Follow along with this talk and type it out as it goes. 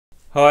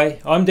Hi,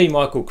 I'm D.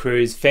 Michael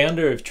Cruz,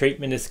 founder of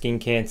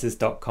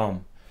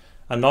treatmentofskincancers.com,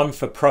 a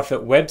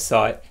non-for-profit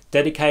website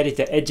dedicated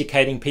to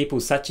educating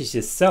people such as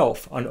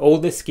yourself on all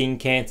the skin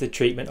cancer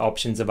treatment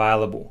options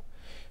available,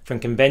 from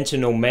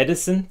conventional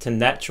medicine to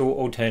natural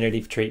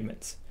alternative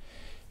treatments.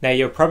 Now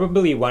you're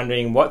probably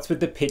wondering what's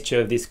with the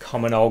picture of this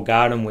common old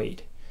garden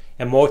weed,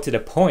 and more to the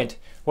point,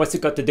 what's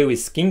it got to do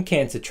with skin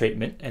cancer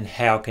treatment and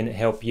how can it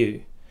help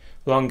you?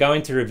 Well, I'm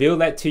going to reveal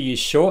that to you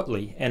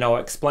shortly, and I'll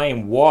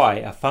explain why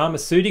a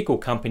pharmaceutical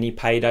company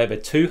paid over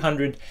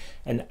 $287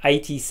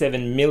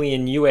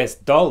 million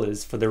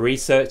for the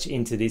research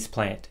into this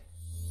plant.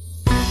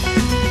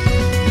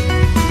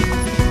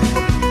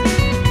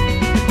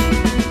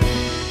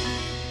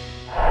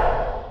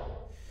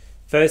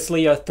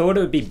 Firstly, I thought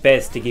it would be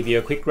best to give you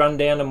a quick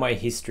rundown of my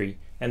history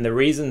and the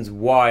reasons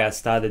why I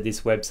started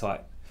this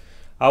website.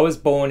 I was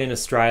born in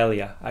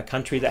Australia, a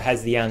country that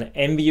has the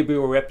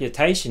unenviable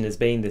reputation as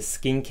being the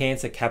skin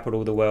cancer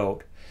capital of the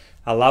world.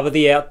 A love of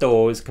the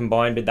outdoors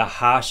combined with the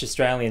harsh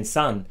Australian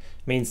sun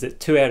means that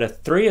 2 out of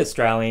 3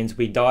 Australians will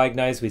be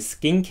diagnosed with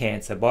skin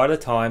cancer by the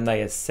time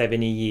they are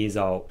 70 years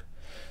old.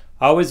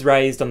 I was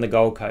raised on the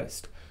Gold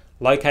Coast,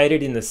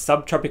 located in the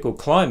subtropical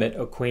climate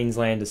of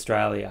Queensland,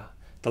 Australia.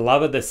 The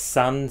love of the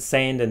sun,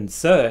 sand and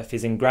surf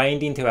is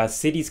ingrained into our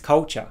city's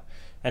culture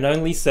and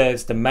only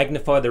serves to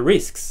magnify the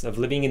risks of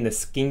living in the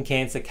skin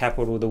cancer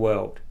capital of the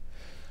world.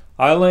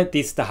 I learnt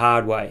this the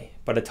hard way.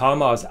 By the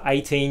time I was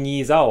 18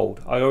 years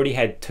old, I already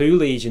had 2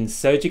 lesions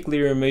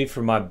surgically removed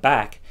from my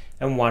back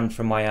and 1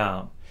 from my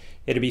arm.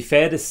 It'd be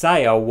fair to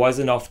say I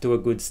wasn't off to a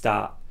good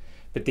start,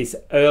 but this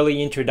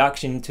early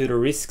introduction to the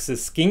risks of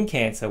skin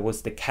cancer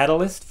was the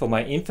catalyst for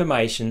my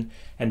information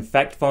and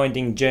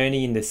fact-finding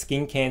journey into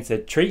skin cancer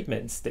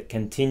treatments that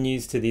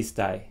continues to this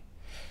day.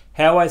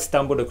 How I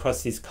stumbled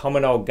across this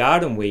common old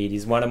garden weed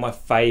is one of my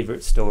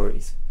favourite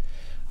stories.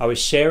 I was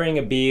sharing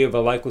a beer with a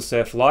local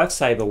surf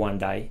lifesaver one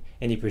day,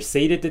 and he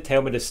proceeded to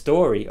tell me the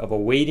story of a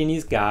weed in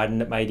his garden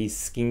that made his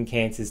skin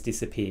cancers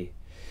disappear.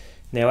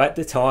 Now at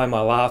the time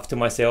I laughed to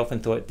myself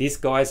and thought this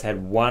guy's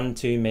had one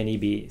too many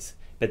beers.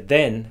 But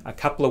then, a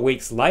couple of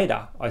weeks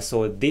later, I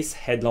saw this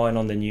headline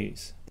on the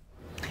news.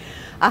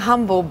 A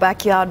humble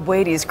backyard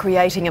weed is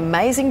creating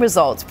amazing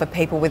results for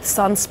people with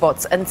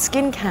sunspots and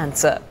skin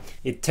cancer.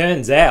 It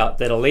turns out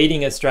that a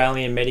leading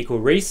Australian medical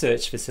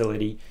research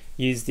facility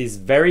used this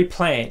very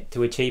plant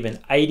to achieve an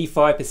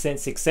 85%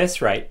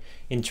 success rate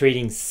in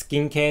treating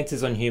skin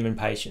cancers on human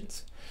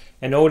patients.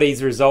 And all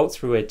these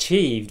results were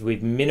achieved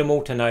with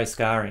minimal to no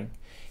scarring.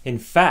 In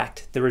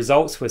fact, the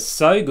results were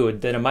so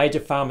good that a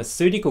major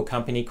pharmaceutical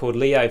company called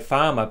Leo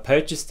Pharma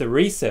purchased the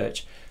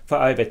research for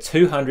over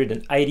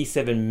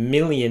 $287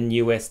 million.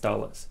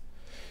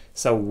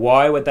 So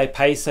why would they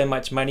pay so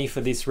much money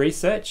for this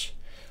research?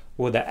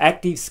 Well, the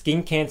active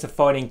skin cancer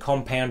fighting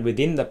compound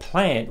within the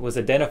plant was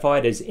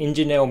identified as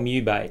ingenel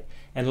mubate,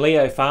 and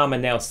Leo Pharma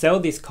now sell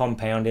this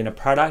compound in a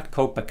product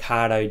called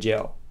Picardo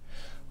Gel.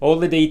 All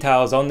the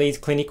details on these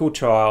clinical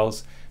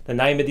trials, the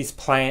name of this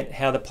plant,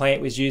 how the plant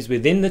was used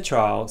within the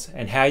trials,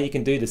 and how you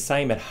can do the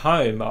same at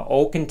home are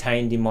all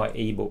contained in my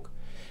ebook.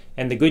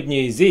 And the good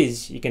news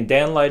is you can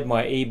download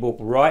my ebook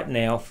right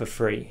now for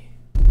free.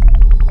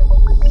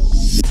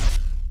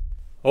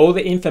 All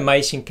the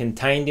information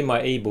contained in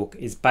my ebook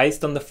is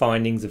based on the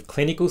findings of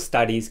clinical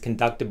studies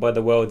conducted by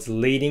the world's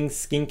leading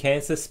skin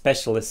cancer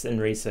specialists and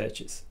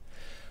researchers.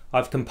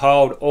 I've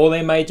compiled all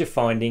their major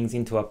findings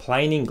into a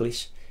plain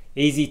English,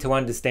 easy to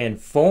understand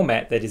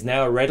format that is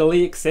now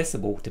readily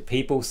accessible to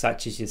people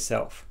such as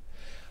yourself.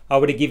 I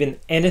would have given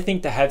anything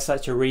to have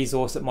such a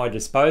resource at my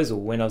disposal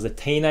when I was a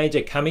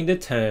teenager coming to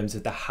terms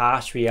with the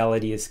harsh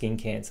reality of skin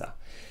cancer.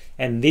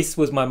 And this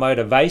was my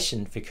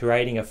motivation for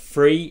creating a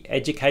free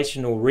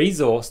educational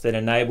resource that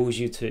enables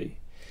you to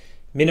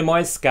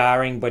minimize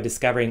scarring by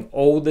discovering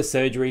all the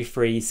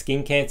surgery-free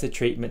skin cancer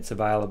treatments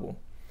available,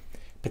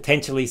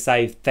 potentially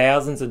save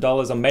thousands of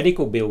dollars on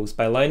medical bills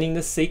by learning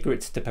the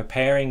secrets to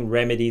preparing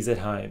remedies at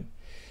home,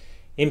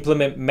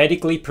 implement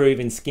medically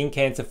proven skin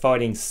cancer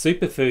fighting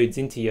superfoods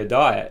into your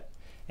diet,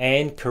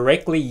 and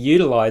correctly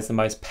utilize the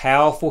most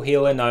powerful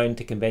healer known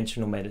to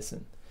conventional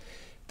medicine.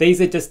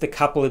 These are just a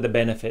couple of the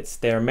benefits.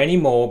 There are many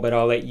more, but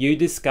I'll let you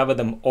discover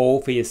them all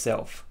for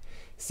yourself.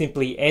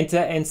 Simply enter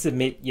and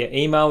submit your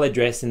email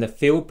address in the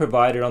field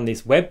provided on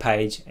this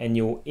webpage and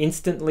you'll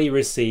instantly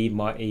receive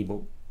my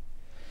ebook.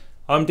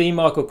 I'm D.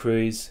 Michael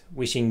Cruz,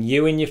 wishing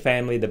you and your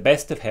family the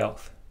best of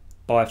health.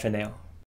 Bye for now.